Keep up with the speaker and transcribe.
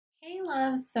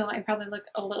loves, so I probably look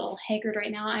a little haggard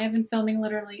right now. I have been filming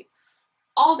literally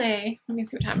all day. Let me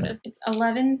see what time it is. It's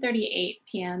 11:38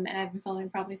 p.m. and I've been filming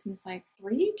probably since like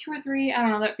 2 or 3. I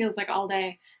don't know, that feels like all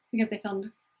day because I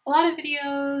filmed a lot of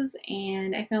videos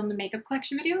and I filmed a makeup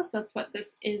collection video, so that's what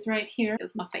this is right here.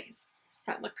 It's my face.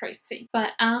 Probably look crazy.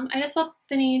 But I just felt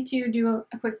the need to do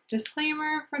a quick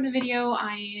disclaimer for the video.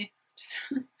 I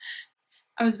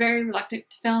was very reluctant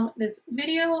to film this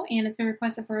video, and it's been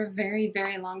requested for a very,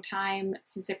 very long time.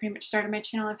 Since I pretty much started my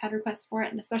channel, I've had requests for it,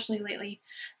 and especially lately,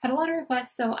 I've had a lot of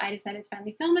requests, so I decided to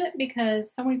finally film it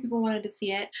because so many people wanted to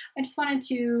see it. I just wanted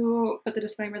to put the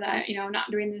disclaimer that, you know, I'm not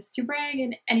doing this to brag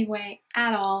in any way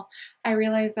at all. I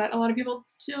realize that a lot of people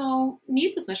don't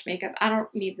need this much makeup. I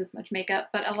don't need this much makeup,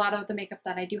 but a lot of the makeup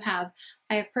that I do have,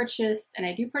 I have purchased, and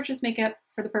I do purchase makeup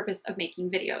for the purpose of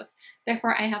making videos.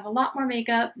 Therefore, I have a lot more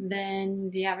makeup than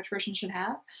the average person should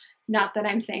have. Not that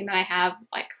I'm saying that I have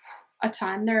like a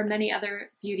ton. There are many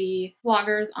other beauty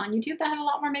vloggers on YouTube that have a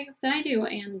lot more makeup than I do,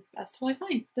 and that's totally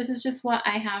fine. This is just what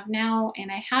I have now,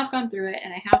 and I have gone through it,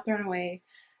 and I have thrown away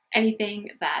anything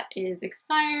that is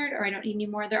expired or I don't need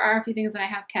anymore. There are a few things that I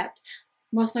have kept.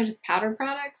 Mostly just powder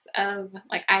products of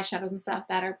like eyeshadows and stuff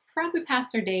that are probably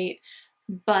past their date,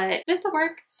 but they still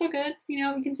work so good. You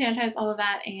know, you can sanitize all of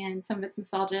that, and some of it's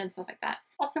nostalgia and stuff like that.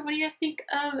 Also, what do you guys think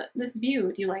of this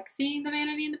view? Do you like seeing the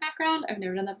vanity in the background? I've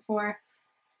never done that before.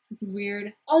 This is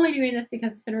weird. Only doing this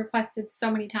because it's been requested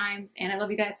so many times, and I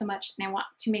love you guys so much, and I want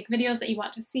to make videos that you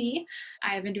want to see.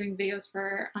 I have been doing videos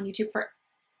on YouTube for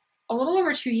a little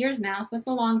over 2 years now, so that's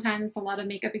a long time. It's a lot of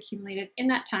makeup accumulated in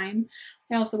that time.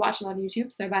 I also watch a lot of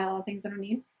YouTube, so I buy a lot of things I don't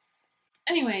need.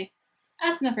 Anyway,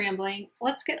 that's enough rambling.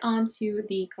 Let's get on to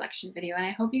the collection video, and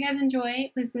I hope you guys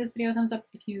enjoy. Please give this video a thumbs up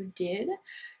if you did.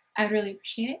 I would really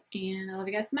appreciate it, and I love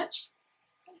you guys so much.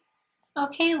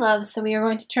 Okay, loves, so we are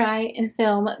going to try and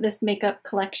film this makeup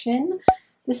collection.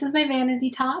 This is my vanity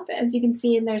top. As you can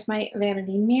see, there's my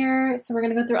vanity mirror. So we're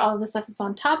going to go through all of the stuff that's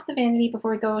on top of the vanity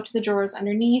before we go to the drawers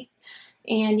underneath.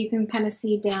 And you can kind of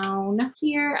see down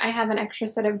here, I have an extra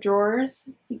set of drawers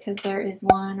because there is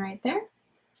one right there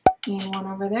and one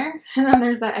over there. And then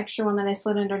there's that extra one that I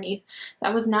slid underneath.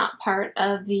 That was not part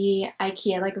of the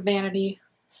IKEA like vanity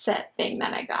set thing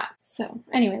that I got. So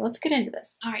anyway, let's get into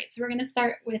this. All right, so we're going to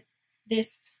start with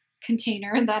this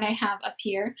container that I have up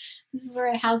here. This is where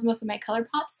I house most of my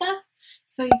ColourPop stuff.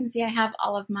 So you can see I have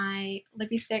all of my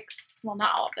lippy sticks, well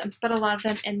not all of them, but a lot of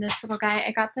them in this little guy.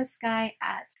 I got this guy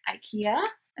at IKEA,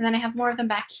 and then I have more of them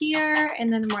back here,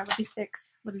 and then more lippy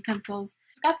sticks, lippy pencils.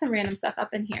 It's got some random stuff up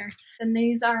in here. And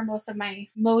these are most of my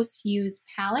most used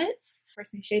palettes.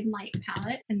 First, my Shade and Light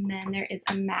palette, and then there is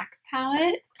a MAC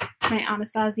palette, my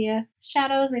Anastasia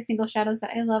shadows, my single shadows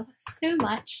that I love so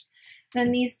much.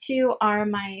 Then these two are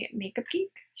my Makeup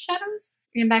Geek shadows.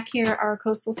 And back here are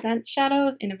Coastal Scent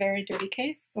shadows in a very dirty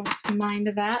case, so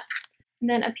mind that. And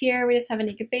then up here we just have a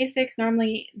Naked Basics.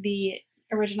 Normally the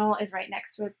original is right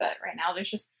next to it, but right now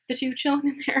there's just the two chilling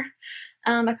in there.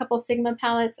 A couple Sigma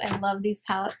palettes. I love these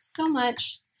palettes so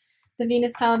much. The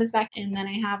Venus palette is back, and then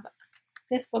I have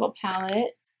this little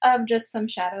palette of just some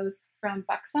shadows from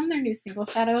Buxom, their new single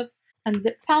shadows.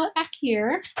 Unzipped palette back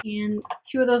here, and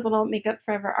two of those little Makeup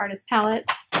Forever Artist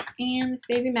palettes, and this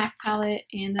Baby MAC palette,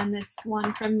 and then this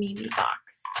one from Mimi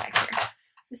box back here.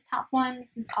 This top one,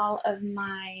 this is all of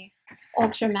my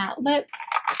Ultra Matte lips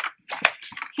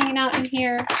hanging out in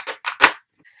here.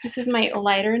 This is my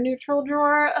lighter neutral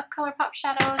drawer of ColourPop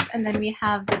shadows, and then we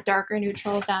have the darker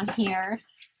neutrals down here.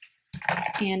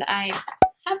 And I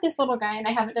have this little guy, and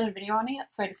I haven't done a video on it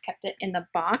yet, so I just kept it in the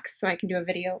box so I can do a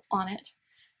video on it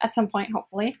at some point,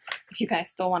 hopefully, if you guys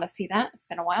still want to see that. It's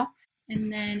been a while.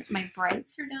 And then my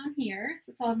brights are down here. So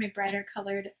it's all of my brighter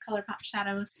colored ColourPop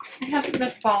shadows. I have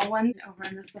the fall one over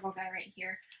in this little guy right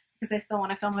here because I still want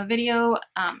to film a video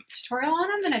tutorial on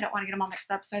them, and I don't want to get them all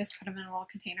mixed up, so I just put them in a little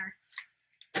container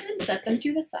and set them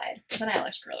to the side with an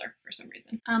eyelash curler for some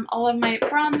reason. All of my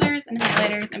bronzers and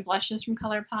highlighters and blushes from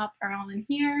ColourPop are all in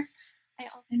here.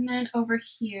 And then over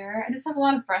here, I just have a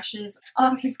lot of brushes.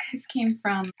 All of these guys came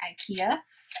from IKEA.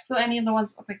 So any of the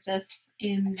ones that look like this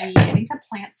in the, I think, the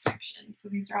plant section. So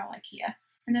these are all IKEA.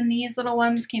 And then these little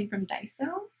ones came from Daiso.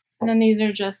 And then these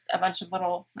are just a bunch of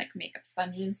little like makeup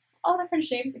sponges. All different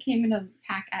shapes. It came in a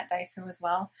pack at Daiso as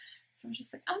well. So I was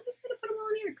just like, I'm just going to put them all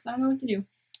in here because I don't know what to do.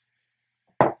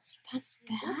 So that's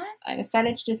that. I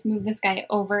decided to just move this guy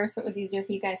over so it was easier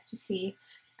for you guys to see.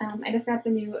 I just got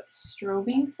the new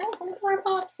strobing set from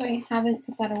ColourPop, so I haven't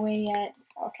put that away yet.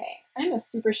 Okay, I'm a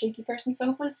super shaky person, so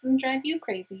hopefully this doesn't drive you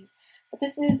crazy. But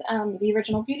this is the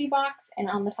original beauty box,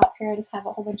 and on the top here I just have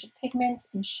a whole bunch of pigments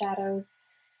and shadows.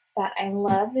 that I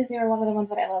love. These are one of the ones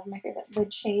that I love, my favorite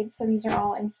lid shades. So these are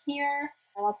all in here.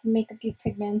 Lots of Makeup Geek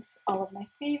pigments, all of my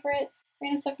favorites.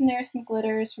 Random stuff in there, some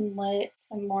glitters from Lit,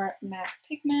 some more matte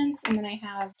pigments, and then I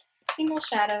have single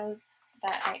shadows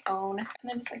that I own, and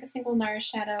then just like a single NARS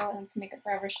shadow and then some Makeup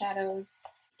Forever shadows.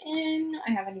 And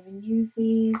I haven't even used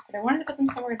these, but I wanted to put them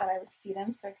somewhere that I would see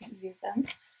them so I could use them.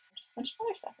 Just a bunch of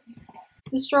other stuff in here.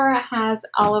 This drawer has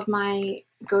all of my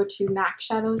go-to MAC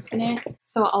shadows in it.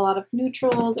 So a lot of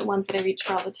neutrals and ones that I reach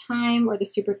for all the time, or the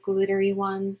super glittery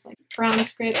ones like Brown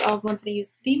Script. All of the ones that I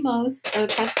use the most. Or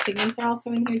the Pressed pigments are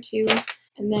also in here too.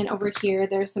 And then over here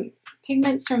there's some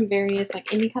pigments from various like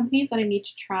indie companies that I need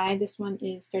to try. This one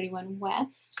is 31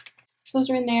 West. So those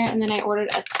are in there. And then I ordered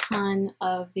a ton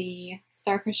of the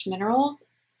Starcrush Minerals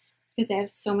because they have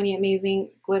so many amazing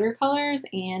glitter colors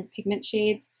and pigment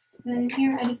shades. And then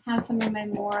here I just have some of my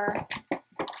more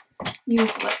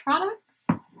used lip products.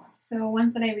 So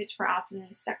ones that I reach for often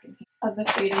is second of the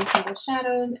Freedom Single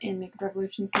Shadows and Makeup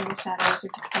Revolution Single Shadows are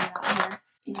just coming out here.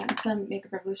 And some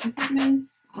Makeup Revolution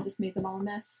pigments. I just made them all a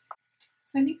mess.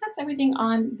 So I think that's everything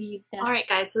on the desk. Alright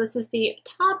guys, so this is the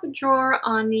top drawer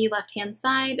on the left-hand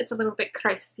side. It's a little bit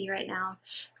crazy right now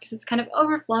because it's kind of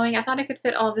overflowing. I thought I could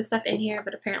fit all of this stuff in here,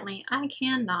 but apparently I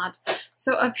cannot.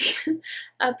 So up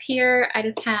here, I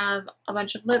just have a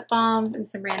bunch of lip balms and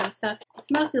some random stuff. It's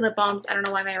mostly lip balms. I don't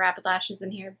know why my Rapid Lash is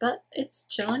in here, but it's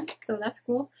chilling, so that's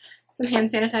cool. Some hand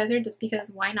sanitizer, just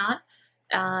because why not?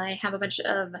 I have a bunch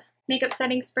of makeup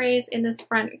setting sprays in this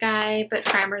front guy, but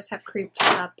primers have creeped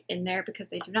up in there because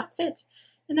they do not fit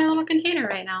in their little container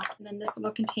right now. And then this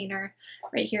little container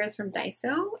right here is from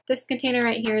Daiso. This container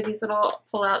right here, these little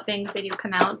pull-out things, they do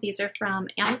come out. These are from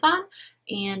Amazon,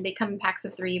 and they come in packs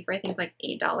of 3 for I think like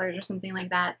 $8 or something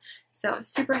like that. So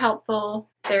super helpful.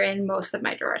 They're in most of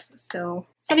my drawers. So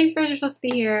setting sprays are supposed to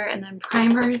be here, and then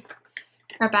primers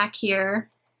are back here.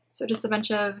 So just a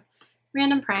bunch of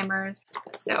random primers.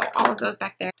 So all of those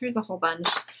back there. There's a whole bunch.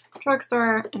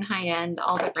 Drugstore and high-end,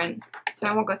 all different. So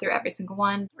I won't go through every single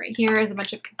one. Right here is a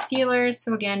bunch of concealers.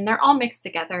 So again, they're all mixed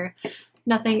together.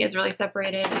 Nothing is really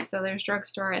separated. So there's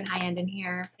drugstore and high-end in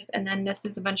here. And then this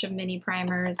is a bunch of mini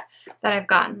primers that I've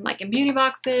gotten like in beauty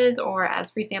boxes or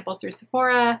as free samples through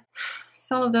Sephora.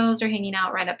 So all of those are hanging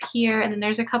out right up here. And then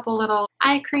there's a couple little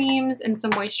eye creams and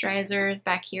some moisturizers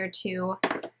back here too.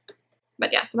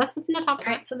 But yeah, so that's what's in the top.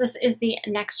 Right, so this is the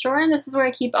next drawer, and this is where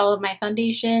I keep all of my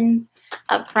foundations.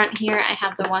 Up front here, I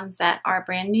have the ones that are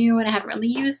brand new and I haven't really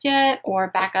used yet,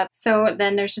 or backup. So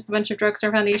then there's just a bunch of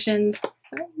drugstore foundations.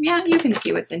 So yeah, you can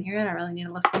see what's in here. I don't really need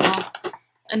to list them all.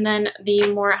 And then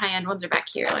the more high-end ones are back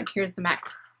here. Like here's the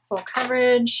MAC Full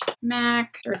Coverage,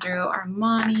 MAC, Giorgio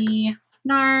Armani,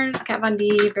 NARS, Kat Von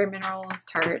D, Bare Minerals,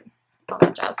 Tarte, all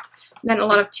that jazz. And then a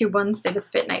lot of tube ones, they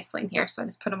just fit nicely in here, so I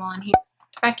just put them all in here.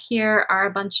 Back here are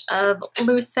a bunch of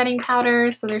loose setting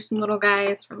powders. So there's some little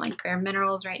guys from like Bare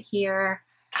Minerals right here.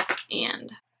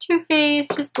 And Too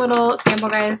Faced, just little sample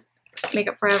guys,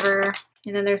 Makeup Forever.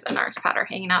 And then there's a NARS powder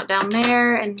hanging out down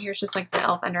there. And here's just like the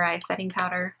e.l.f. Under Eye setting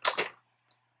powder.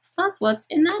 So that's what's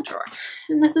in that drawer.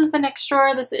 And this is the next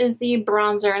drawer. This is the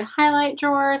bronzer and highlight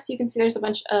drawer. So you can see there's a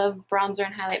bunch of bronzer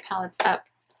and highlight palettes up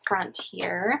front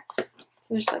here.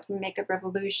 So there's like Makeup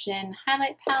Revolution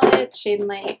highlight palette, Shade and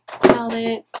Light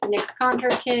palette, NYX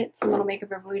contour kit, some little Makeup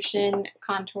Revolution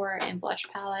contour and blush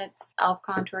palettes, e.l.f.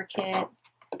 contour kit,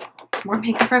 more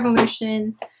Makeup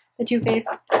Revolution, the Too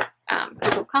Faced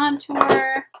Cocoa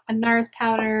contour, a NARS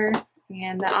powder,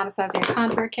 and the Anastasia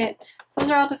contour kit. So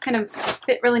those are all just kind of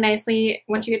fit really nicely.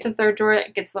 Once you get to the third drawer,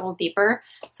 it gets a little deeper,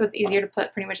 so it's easier to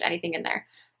put pretty much anything in there.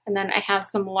 And then I have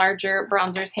some larger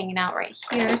bronzers hanging out right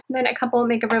here. And then a couple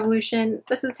Makeup Revolution.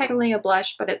 This is technically a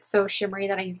blush, but it's so shimmery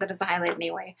that I use it as a highlight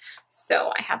anyway.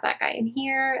 So I have that guy in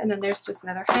here. And then there's just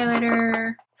another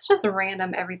highlighter. It's just a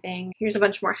random everything. Here's a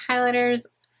bunch more highlighters.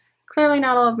 Clearly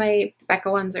not all of my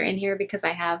Becca ones are in here because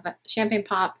I have Champagne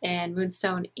Pop and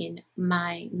Moonstone in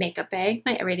my makeup bag,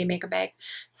 my everyday makeup bag.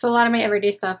 So a lot of my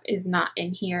everyday stuff is not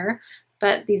in here.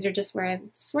 But these are just where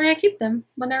I keep them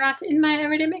when they're not in my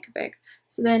everyday makeup bag.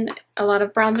 So then a lot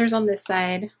of bronzers on this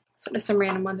side. So just some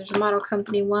random ones. There's a Model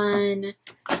Company one,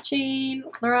 Jane,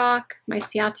 Lorac, my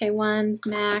Ciate ones,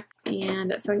 MAC,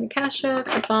 and Sonia Kashuk,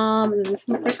 the Balm, and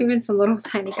then there's even some little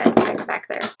tiny guys hiding back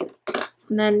there.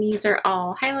 And then these are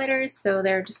all highlighters, so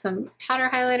they're just some powder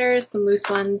highlighters, some loose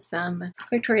ones, some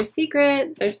Victoria's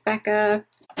Secret, there's Becca,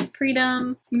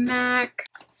 Freedom, MAC,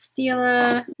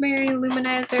 Stila, Mary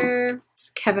Luminizer,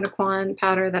 Kevin Aucoin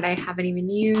powder that I haven't even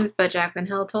used, but Jaclyn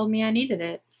Hill told me I needed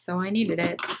it, so I needed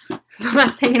it. So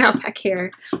that's hanging out back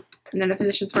here. And then a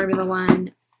Physicians Formula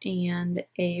one, and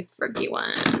a Fergie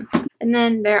one. And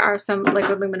then there are some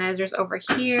liquid luminizers over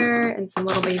here and some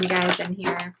little baby guys in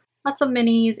here. Lots of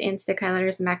minis and stick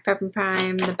highlighters, the MAC Prep and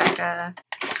Prime, the Becca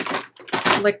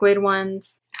liquid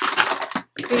ones.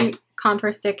 Big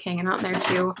contour stick hanging out in there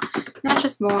too. Not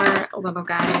just more little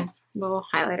guys, little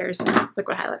highlighters and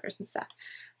liquid highlighters and stuff.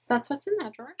 So that's what's in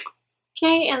that drawer.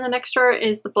 Okay, and the next drawer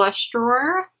is the blush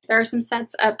drawer. There are some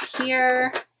sets up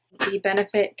here. The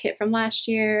Benefit kit from last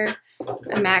year,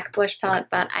 a MAC blush palette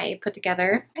that I put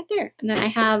together right there. And then I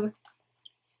have,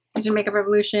 these are Makeup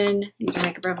Revolution, these are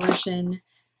Makeup Revolution,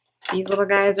 these little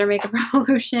guys are Makeup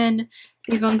Revolution.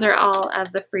 These ones are all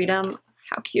of the Freedom.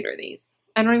 How cute are these?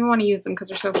 I don't even want to use them because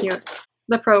they're so cute.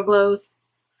 The Pro Glows.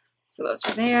 So those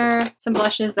are there. Some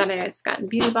blushes that I just got in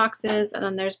beauty boxes. And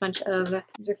then there's a bunch of,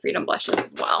 these are Freedom blushes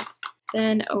as well.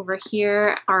 Then over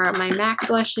here are my MAC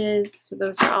blushes. So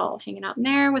those are all hanging out in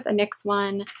there with a NYX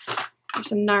one. There's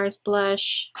some NARS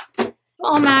blush.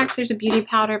 All MACs. There's a beauty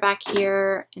powder back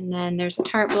here. And then there's a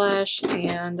Tarte blush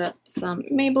and some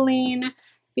Maybelline,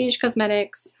 Beige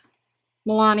Cosmetics,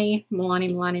 Milani.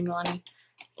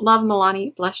 Love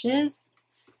Milani blushes.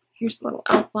 Here's a little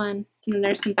e.l.f. one. And then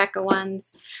there's some Becca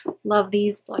ones. Love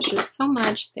these blushes so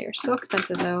much. They're so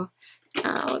expensive though.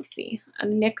 Let's see. A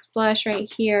NYX blush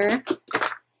right here.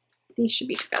 These should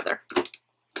be together.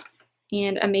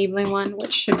 And a Maybelline one,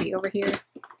 which should be over here.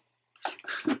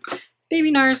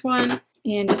 Baby NARS one.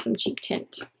 And just some cheek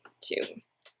tint too.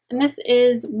 And this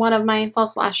is one of my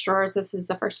false lash drawers. This is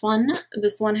the first one.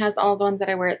 This one has all the ones that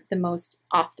I wear the most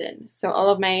often. So all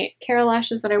of my Kara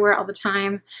lashes that I wear all the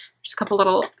time. There's a couple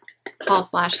little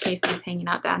false lash cases hanging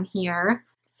out down here.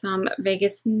 Some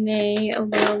Vegas Nay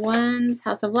little ones,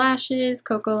 House of Lashes,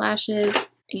 Cocoa Lashes,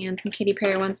 and some Katy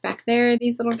Perry ones back there.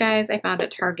 These little guys I found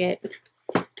at Target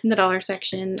in the dollar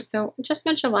section. So just a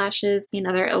bunch of lashes and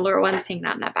other Allure ones hanging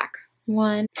out in that back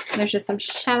one. There's just some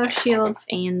shadow shields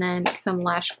and then some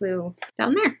lash glue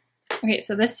down there. Okay,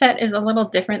 so this set is a little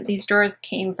different. These drawers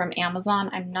came from Amazon.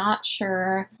 I'm not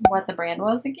sure what the brand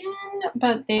was again,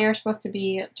 but they are supposed to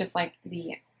be just like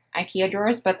the IKEA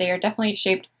drawers, but they are definitely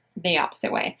shaped the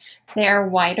opposite way. They are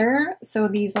wider, so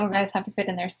these little guys have to fit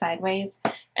in there sideways,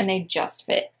 and they just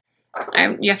fit.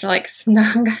 You have to like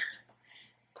snug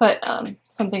put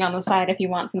something on the side if you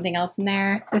want something else in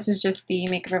there. This is just the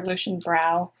Makeup Revolution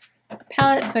brow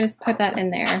palette, so I just put that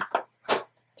in there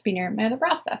to be near my other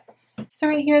brow stuff. So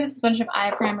right here, this is a bunch of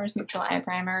eye primers, neutral eye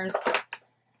primers,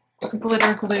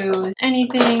 glitter glues,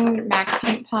 anything, MAC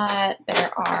paint pot.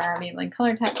 There are Maybelline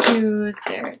color tattoos.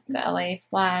 There, the LA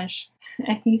Splash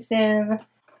adhesive,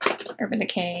 Urban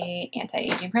Decay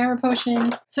anti-aging primer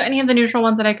potion. So any of the neutral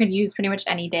ones that I could use pretty much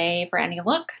any day for any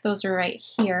look, those are right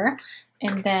here.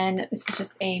 And then this is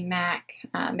just a MAC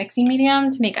mixing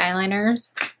medium to make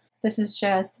eyeliners. This is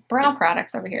just brow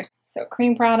products over here. So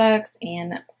cream products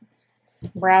and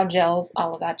brow gels,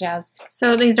 all of that jazz.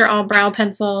 So these are all brow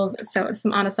pencils. So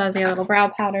some Anastasia little brow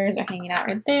powders are hanging out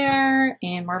right there,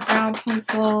 and more brow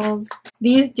pencils.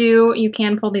 You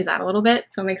can pull these out a little bit,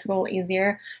 so it makes it a little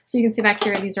easier. So you can see back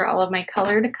here, these are all of my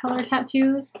colored color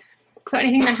tattoos. So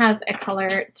anything that has a color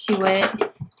to it.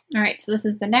 All right, so this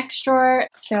is the next drawer.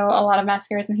 So a lot of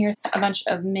mascaras in here, a bunch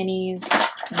of minis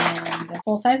and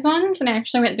full-size ones. And I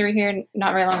actually went through here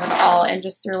not very long ago at all and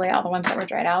just threw away all the ones that were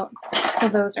dried out. So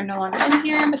those are no longer in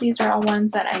here, but these are all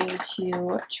ones that I need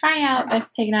to try out,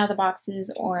 that's taken out of the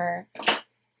boxes, or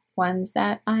ones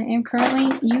that I am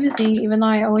currently using, even though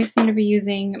I always seem to be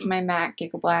using my MAC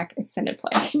Giggle Black Extended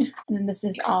Play. And then this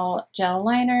is all gel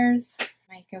liners.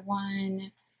 Micah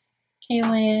one,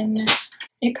 Kaylin,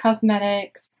 It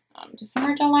Cosmetics. Just some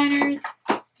more gel liners.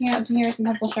 Hang out here, some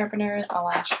pencil sharpeners, a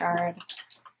lash guard.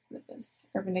 This is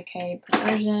Urban Decay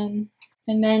Perversion.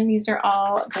 And then these are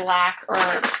all black or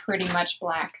pretty much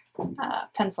black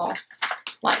pencil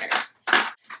liners.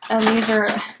 And these are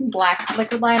black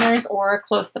liquid liners or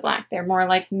close to black. They're more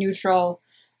like neutral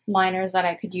liners that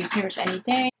I could use pretty much any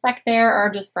day. Back there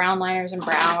are just brown liners and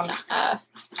brown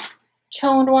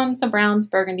toned ones, so browns,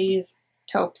 burgundies,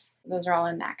 taupes. Those are all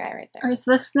in that guy right there. Okay,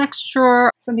 so this next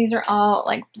drawer, so these are all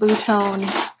like blue tone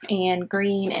and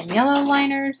green and yellow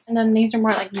liners. And then these are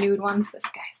more like nude ones. This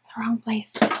guy's in the wrong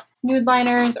place. Nude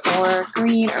liners or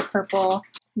green or purple.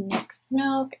 NYX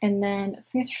Milk. And then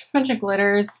so these are just a bunch of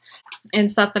glitters and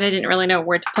stuff that I didn't really know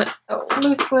where to put. Oh,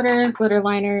 loose glitters, glitter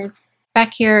liners.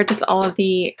 Back here, just all of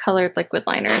the colored liquid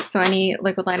liners. So any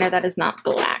liquid liner that is not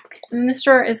black. And this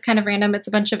drawer is kind of random. It's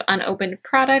a bunch of unopened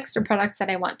products or products that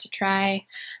I want to try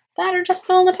that are just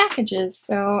still in the packages.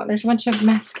 So there's a bunch of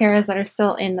mascaras that are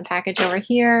still in the package over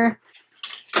here.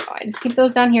 So I just keep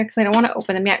those down here because I don't want to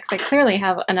open them yet because I clearly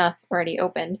have enough already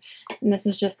opened. And this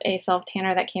is just a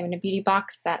self-tanner that came in a beauty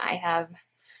box that I have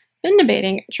been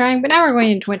debating trying, but now we're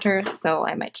going into winter, so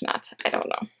I might not. I don't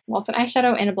know. Well, it's an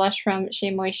eyeshadow and a blush from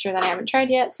Shea Moisture that I haven't tried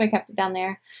yet, so I kept it down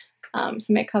there.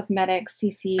 Some It Cosmetics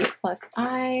CC Plus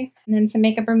Eye, and then some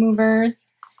makeup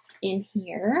removers in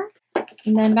here.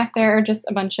 And then back there are just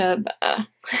a bunch of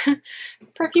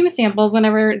perfume samples.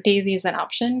 Whenever Daisy is an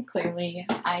option, clearly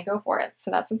I go for it.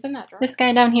 So that's what's in that drawer. This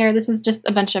guy down here, this is just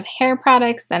a bunch of hair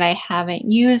products that I haven't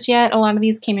used yet. A lot of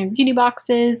these came in beauty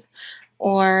boxes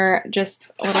or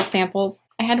just little samples.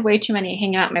 I had way too many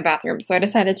hanging out in my bathroom, so I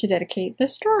decided to dedicate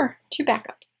this drawer to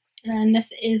backups. And then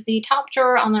this is the top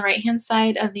drawer on the right-hand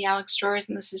side of the Alex drawers,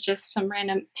 and this is just some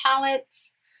random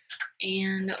palettes.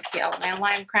 And let's see, all of my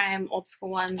Lime Crime, old school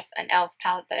ones, an e.l.f.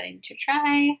 palette that I need to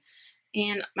try.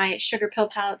 And my Sugar Pill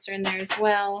palettes are in there as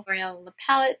well. L'Oreal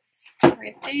palettes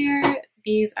right there.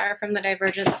 These are from the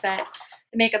Divergent set.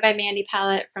 The Makeup by Mandy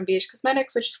palette from BH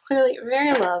Cosmetics, which is clearly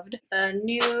very loved. The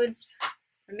nudes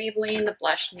from Maybelline, the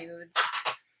blush nudes.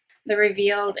 The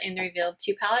Revealed and the Revealed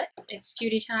 2 palette. It's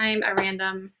Judy Time, a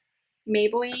random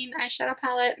Maybelline eyeshadow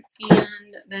palette,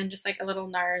 and then just like a little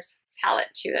NARS palette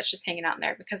too that's just hanging out in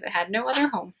there because it had no other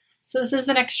home. So this is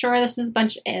the next drawer. This is a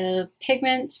bunch of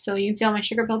pigments. So you can see all my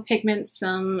Sugar Pill pigments,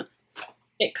 some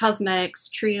It Cosmetics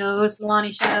trios,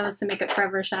 Milani shadows, some Makeup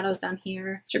Forever shadows down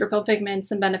here, Sugar Pill pigments,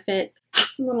 some Benefit,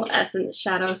 some little Essence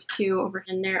shadows too over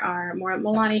here. And there are more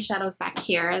Milani shadows back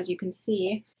here, as you can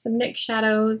see. Some NYX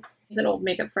shadows. There's an old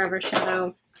Makeup Forever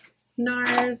shadow.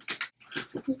 NARS.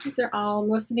 These are all,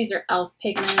 most of these are e.l.f.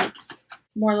 pigments.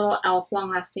 More little e.l.f.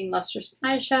 long-lasting lustrous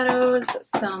eyeshadows.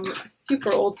 Some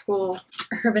super old school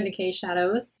Urban Decay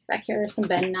shadows. Back here are some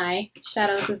Ben Nye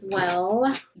shadows as well.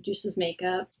 Juices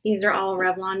Makeup. These are all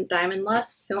Revlon Diamond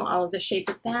Lust, so all of the shades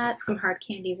of that. Some hard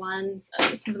candy ones.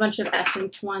 This is a bunch of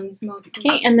Essence ones mostly.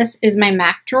 Okay, and this is my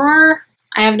MAC drawer.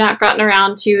 I have not gotten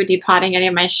around to depotting any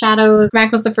of my shadows.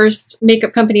 MAC was the first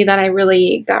makeup company that I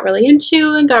got really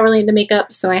into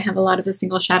makeup, so I have a lot of the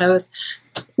single shadows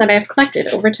that I've collected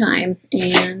over time,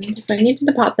 and so I need to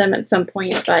depot them at some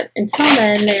point, but until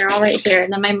then, they are all right here.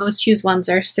 And then my most used ones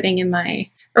are sitting in my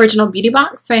original beauty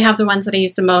box, so I have the ones that I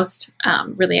use the most,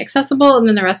 really accessible, and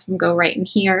then the rest of them go right in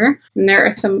here. And there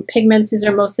are some pigments. These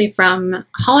are mostly from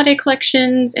holiday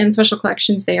collections and special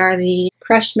collections. They are the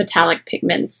crushed metallic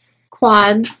pigments.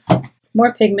 Quads,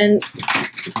 more pigments,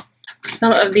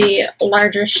 some of the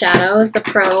larger shadows, the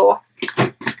Pro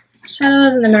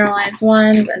shadows and the mineralized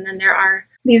ones, and then there are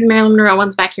these Marilyn Monroe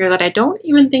ones back here that I don't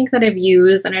even think that I've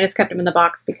used, and I just kept them in the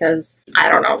box because I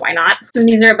don't know, why not? And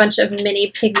these are a bunch of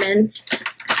mini pigments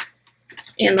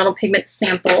and little pigment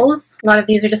samples. A lot of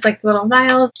these are just like little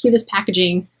vials, cutest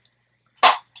packaging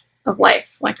of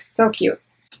life, like so cute.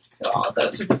 So all of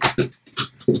those are just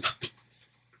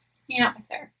right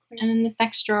there. And then this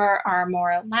next drawer are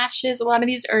more lashes. A lot of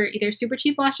these are either super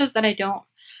cheap lashes that I don't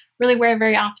really wear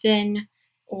very often,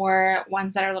 or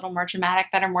ones that are a little more dramatic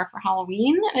that are more for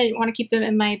Halloween. I didn't want to keep them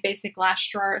in my basic lash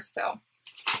drawer, so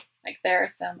like there are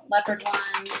some leopard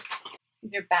ones.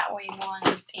 These are Batwing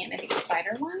ones and I think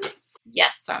spider ones.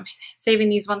 Yes, so I'm saving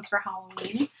these ones for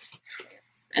Halloween.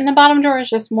 And the bottom drawer is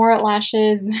just more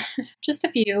lashes, just a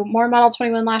few. More Model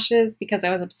 21 lashes because I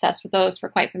was obsessed with those for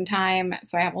quite some time.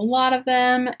 So I have a lot of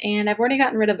them, and I've already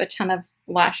gotten rid of a ton of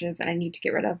lashes and I need to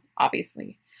get rid of,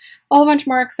 obviously, a whole bunch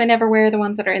more because I never wear the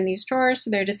ones that are in these drawers,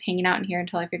 so they're just hanging out in here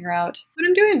until I figure out what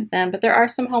I'm doing with them. But there are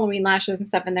some Halloween lashes and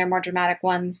stuff in there, more dramatic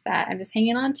ones that I'm just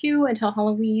hanging on to until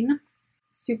Halloween.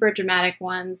 Super dramatic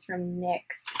ones from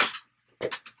NYX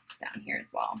down here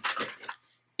as well.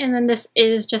 And then this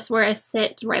is just where I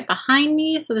sit right behind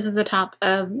me. So this is the top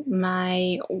of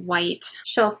my white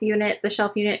shelf unit. The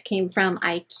shelf unit came from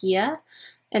IKEA.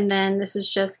 And then this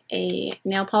is just a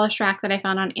nail polish rack that I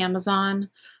found on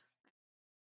Amazon.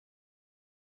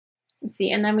 Let's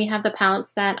see, and then we have the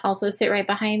palettes that also sit right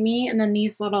behind me. And then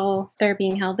these little, they're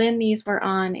being held in. These were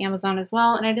on Amazon as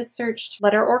well. And I just searched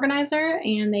letter organizer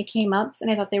and they came up.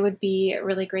 And I thought they would be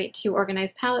really great to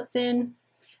organize palettes in.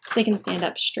 So they can stand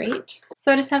up straight.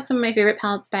 So I just have some of my favorite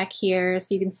palettes back here.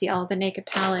 So you can see all of the Naked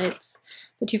palettes,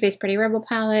 the Too Faced Pretty Rebel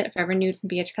palette, Forever Nude from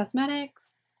BH Cosmetics.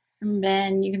 And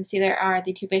then you can see there are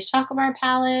the Too Faced Chocolate Bar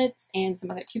palettes and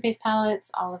some other Too Faced palettes,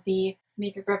 all of the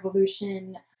Makeup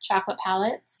Revolution chocolate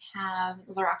palettes. Have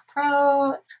Lorac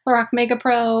Pro, Lorac Mega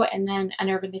Pro, and then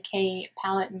an Urban Decay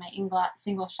palette in my Inglot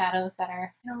single shadows that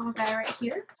are in a little guy right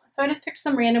here. So I just picked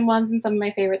some random ones and some of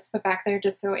my favorites to put back there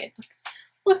just so it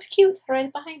looked cute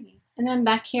right behind me. And then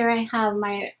back here I have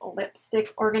my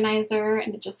lipstick organizer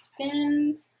and it just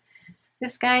spins.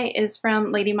 This guy is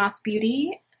from Lady Moss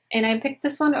Beauty And I picked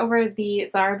this one over the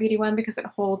Zara Beauty one because it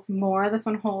holds more. This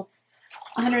one holds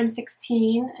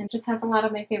 116 and just has a lot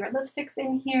of my favorite lipsticks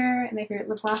in here and my favorite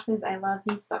lip glosses. I love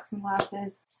these buxom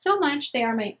glosses so much. They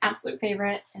are my absolute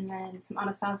favorite. And then some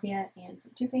Anastasia and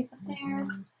some Too Faced up there.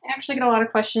 I actually get a lot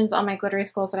of questions on my glittery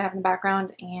skulls that I have in the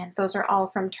background, and those are all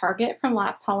from Target from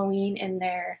last Halloween in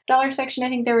their dollar section. I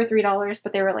think they were $3,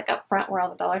 but they were like up front where all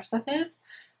the dollar stuff is.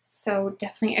 So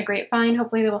definitely a great find.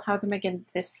 Hopefully they will have them again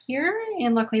this year,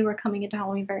 and luckily we're coming into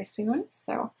Halloween very soon.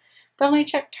 So definitely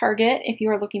check Target if you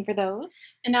are looking for those.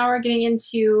 And now we're getting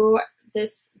into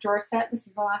this drawer set. This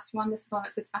is the last one. This is the one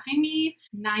that sits behind me.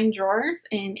 9 drawers,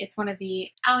 and it's one of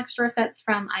the Alex drawer sets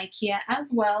from IKEA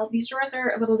as well. These drawers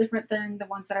are a little different than the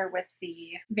ones that are with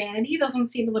the vanity. Those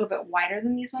ones seem a little bit wider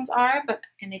than these ones are,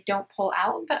 and they don't pull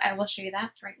out, but I will show you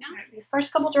that right now. These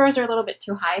first couple drawers are a little bit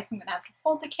too high, so I'm gonna have to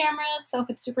hold the camera. So if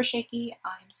it's super shaky,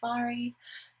 I'm sorry.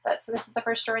 But so this is the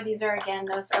first drawer. These are, again,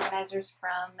 those organizers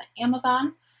from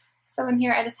Amazon. So in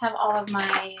here I just have all of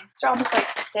my, these are all just like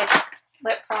stick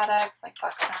lip products like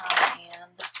Buxom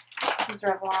and these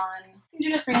Revlon. These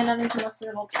are just random. These are mostly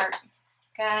little Tarte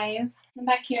guys. And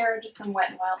back here are just some Wet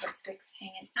n Wild lipsticks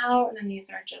hanging out. And then these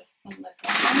are just some lip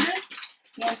liners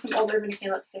and some old Urban Decay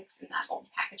lipsticks in that old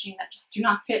packaging that just do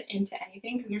not fit into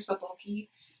anything because they're so bulky.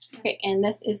 Okay, and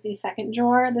this is the second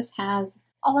drawer. This has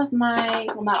all of my,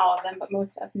 well, not all of them, but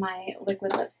most of my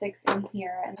liquid lipsticks in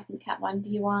here. And there's some Kat Von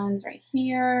D ones right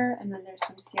here. And then there's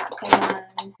some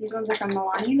Ciate ones. These ones are from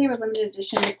Milani. They were limited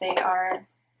edition, but they are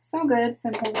so good. So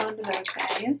I'm holding on to those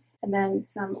guys. And then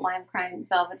some Lime Crime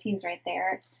Velveteens right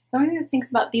there. The only thing that stinks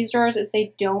about these drawers is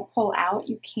they don't pull out.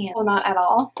 You can't pull them out at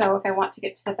all. So if I want to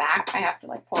get to the back, I have to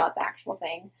like pull out the actual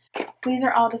thing. So these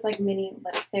are all just like mini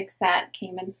lipsticks that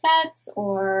came in sets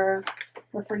or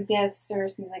were free gifts or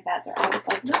something like that. They're all just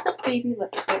like little baby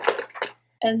lipsticks.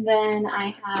 And then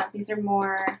I have, these are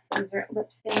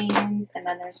lip stains. And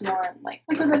then there's more like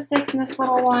liquid lipsticks in this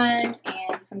little one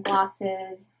and some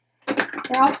glosses.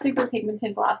 They're all super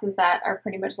pigmented glosses that are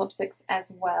pretty much lipsticks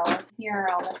as well. Here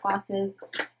are all lip glosses.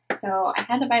 So I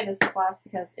had to buy this lip gloss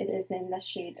because it is in the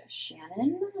shade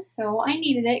Shannon. So I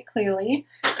needed it, clearly.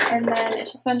 And then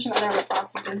it's just a bunch of other lip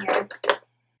glosses in here.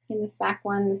 In this back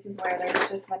one, this is where there's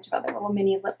just a bunch of other little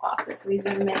mini lip glosses. So these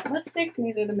are the mini lipsticks and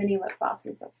these are the mini lip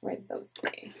glosses. That's where those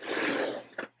stay.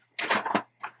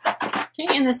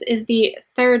 Okay, and this is the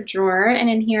third drawer, and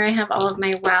in here I have all of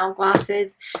my Wow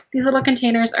glosses. These little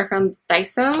containers are from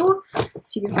Daiso,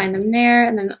 so you can find them there,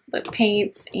 and then lip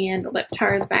paints and lip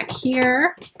tars back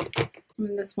here.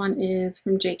 And this one is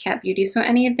from J-Cat Beauty, so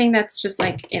anything that's just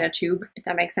like in a tube, if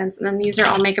that makes sense. And then these are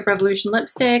all Makeup Revolution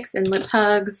lipsticks and lip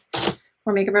hugs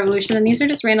for Makeup Revolution, and these are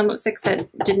just random lipsticks that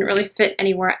didn't really fit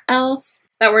anywhere else,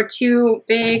 that were too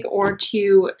big or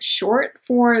too short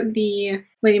for the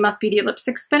Lady Moss Beauty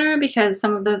lipstick spinner, because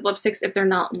some of the lipsticks, if they're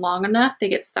not long enough, they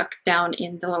get stuck down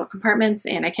in the little compartments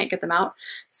and I can't get them out.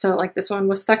 So like this one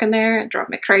was stuck in there, it drove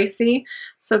me crazy.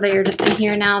 So they are just in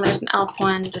here now. There's an e.l.f.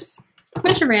 one, just a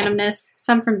bunch of randomness,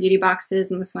 some from beauty boxes,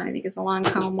 and this one I think is a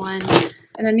Lancome one.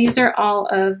 And then these are all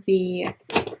of the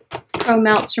Pro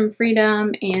Melts from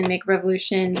Freedom and Makeup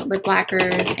Revolution lip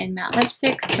lacquers and matte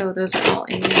lipsticks, so those are all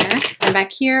in there. And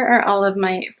back here are all of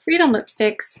my Freedom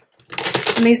lipsticks,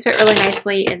 and these fit really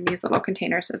nicely in these little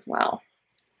containers as well.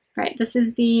 All right, this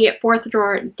is the fourth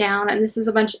drawer down, and this is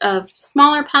a bunch of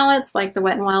smaller palettes, like the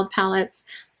Wet n Wild palettes,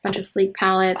 a bunch of sleek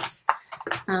palettes,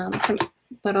 some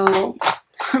little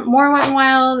more Wet n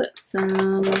Wild,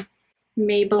 some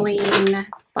Maybelline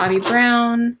Bobbi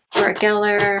Brown, Laura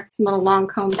Geller, some little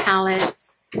Lancome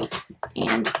palettes,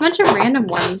 and just a bunch of random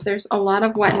ones. There's a lot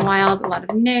of Wet n Wild, a lot of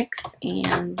NYX,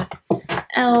 and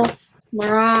e.l.f.,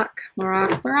 Lorac, more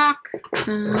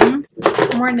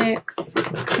NYX,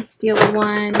 a Stila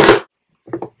one,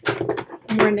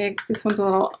 more NYX. This one's a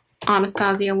little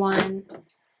Anastasia one.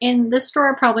 And this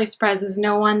drawer probably surprises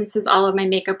no one. This is all of my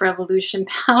Makeup Revolution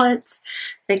palettes.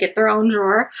 They get their own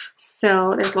drawer.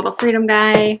 So there's a little Freedom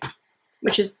guy,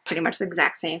 which is pretty much the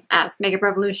exact same as Makeup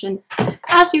Revolution,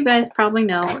 as you guys probably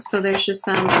know. So there's just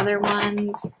some other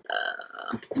ones.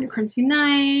 Unicorns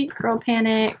Unite, Girl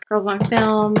Panic, Girls on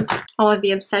Film, all of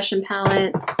the Obsession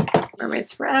palettes,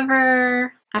 Mermaids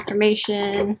Forever,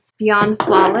 Affirmation, Beyond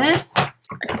Flawless,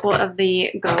 a couple of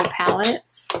the Go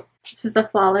palettes. This is the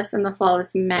Flawless and the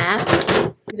Flawless Matte.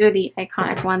 These are the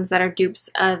iconic ones that are dupes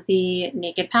of the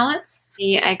Naked palettes.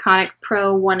 The iconic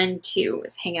Pro 1 and 2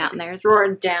 is hanging out in there. It's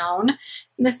roared down.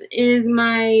 And this is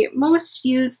my most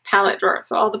used palette drawer.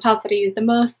 So all the palettes that I use the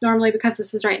most, normally because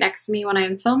this is right next to me when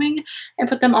I'm filming, I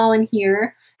put them all in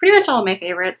here. Pretty much all of my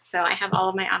favorites. So I have all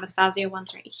of my Anastasia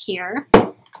ones right here.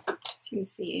 As you can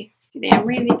see, the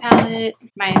Amrezy palette,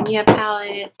 my Mia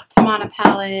palette, Tamana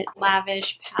palette,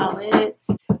 Lavish palette,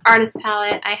 Artist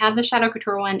palette. I have the Shadow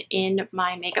Couture one in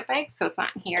my makeup bag, so it's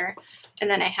not in here. And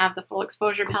then I have the Full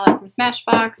Exposure palette from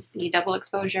Smashbox, the Double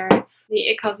Exposure, the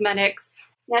It Cosmetics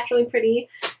Naturally Pretty,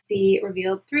 the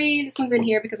Revealed 3. This one's in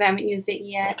here because I haven't used it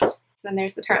yet. So then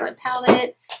there's the Tartelette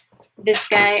palette. This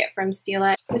guy from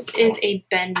Steelette. This is a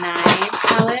Ben Nye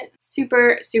palette.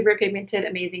 Super, super pigmented,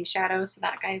 amazing shadows. So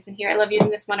that guy is in here. I love using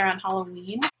this one around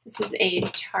Halloween. This is a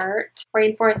Tarte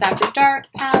Rainforest After Dark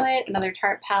palette. Another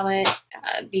Tarte palette.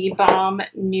 The Balm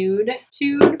Nude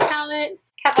Tude palette.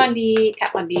 Kat Von D,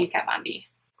 Kat Von D, Kat Von D.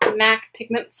 MAC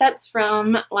pigment sets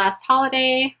from last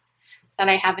holiday that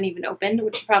I haven't even opened,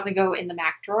 which should probably go in the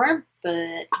MAC drawer,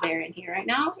 but they're in here right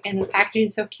now. And this packaging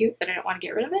is so cute that I don't want to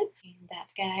get rid of it. And that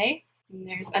guy. And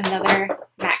there's another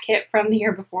MAC kit from the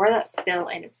year before that's still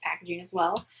in its packaging as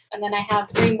well. And then I have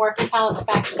 3 Morphe palettes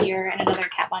back here and another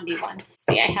Kat Von D one. Let's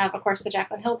see, I have, of course, the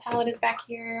Jaclyn Hill palette is back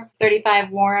here.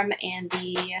 35 Warm and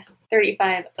the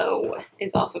 35 O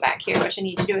is also back here, which I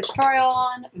need to do a tutorial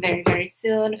on very, very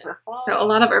soon for fall. So a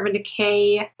lot of Urban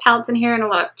Decay palettes in here and a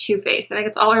lot of Too Faced. I think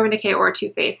it's all Urban Decay or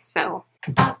Too Faced. So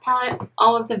last palette,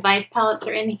 all of the Vice palettes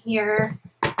are in here.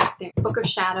 The Book of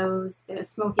Shadows, the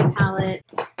Smoky palette,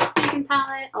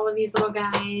 palette, all of these little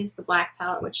guys, the black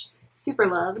palette, which is super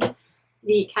loved,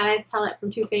 the Cat Eyes palette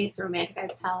from Too Faced, the Romantic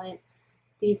Eyes palette,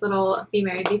 these little Be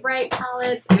Merry Be Bright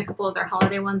palettes, and a couple of their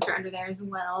holiday ones are under there as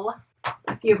well.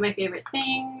 A few of my favorite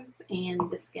things,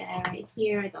 and this guy right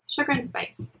here, Sugar and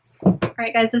Spice.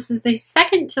 Alright guys, this is the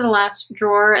second to the last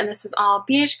drawer, and this is all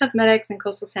BH Cosmetics and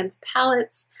Coastal Scents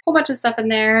palettes. A whole bunch of stuff in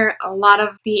there, a lot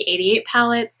of the 88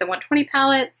 palettes, the 120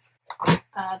 palettes,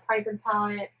 Party Bird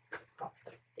palette,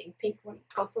 Pink one,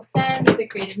 Coastal Scents, The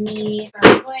Creative Me,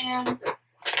 Forever Glam,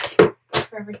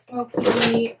 Forever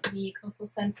Smoky, the Coastal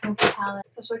Scents Smoky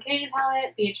palette, Social Occasion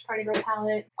palette, BH Party Girl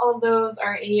palette. All of those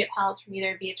are 88 palettes from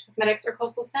either BH Cosmetics or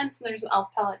Coastal Scents, and there's an e.l.f.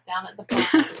 palette down at the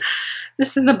bottom.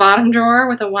 This is the bottom drawer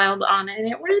with a Wild On in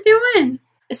it. What are you doing?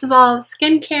 This is all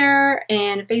skincare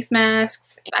and face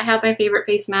masks. I have my favorite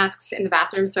face masks in the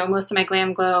bathroom, so most of my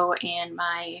Glam Glow and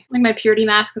my Purity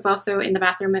mask is also in the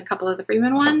bathroom and a couple of the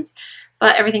Freeman ones.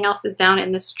 But everything else is down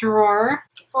in this drawer.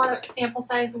 Just a lot of sample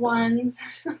size ones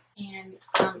and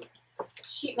some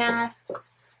sheet masks.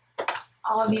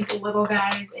 All of these little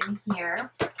guys in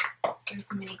here. So there's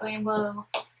some mini Glam Glow.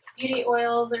 Beauty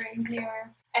oils are in here.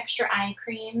 Extra eye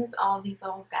creams, all of these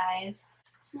little guys.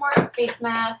 Some more face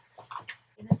masks.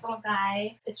 And this little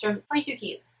guy is from 22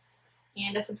 Keys.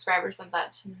 And a subscriber sent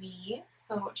that to me.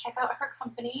 So check out her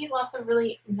company. Lots of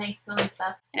really nice smelling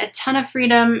stuff. And a ton of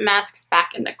Freedom masks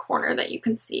back in the corner that you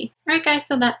can see. Alright guys,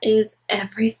 so that is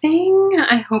everything.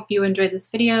 I hope you enjoyed this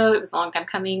video. It was a long time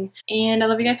coming. And I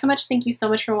love you guys so much. Thank you so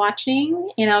much for watching.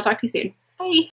 And I'll talk to you soon. Bye!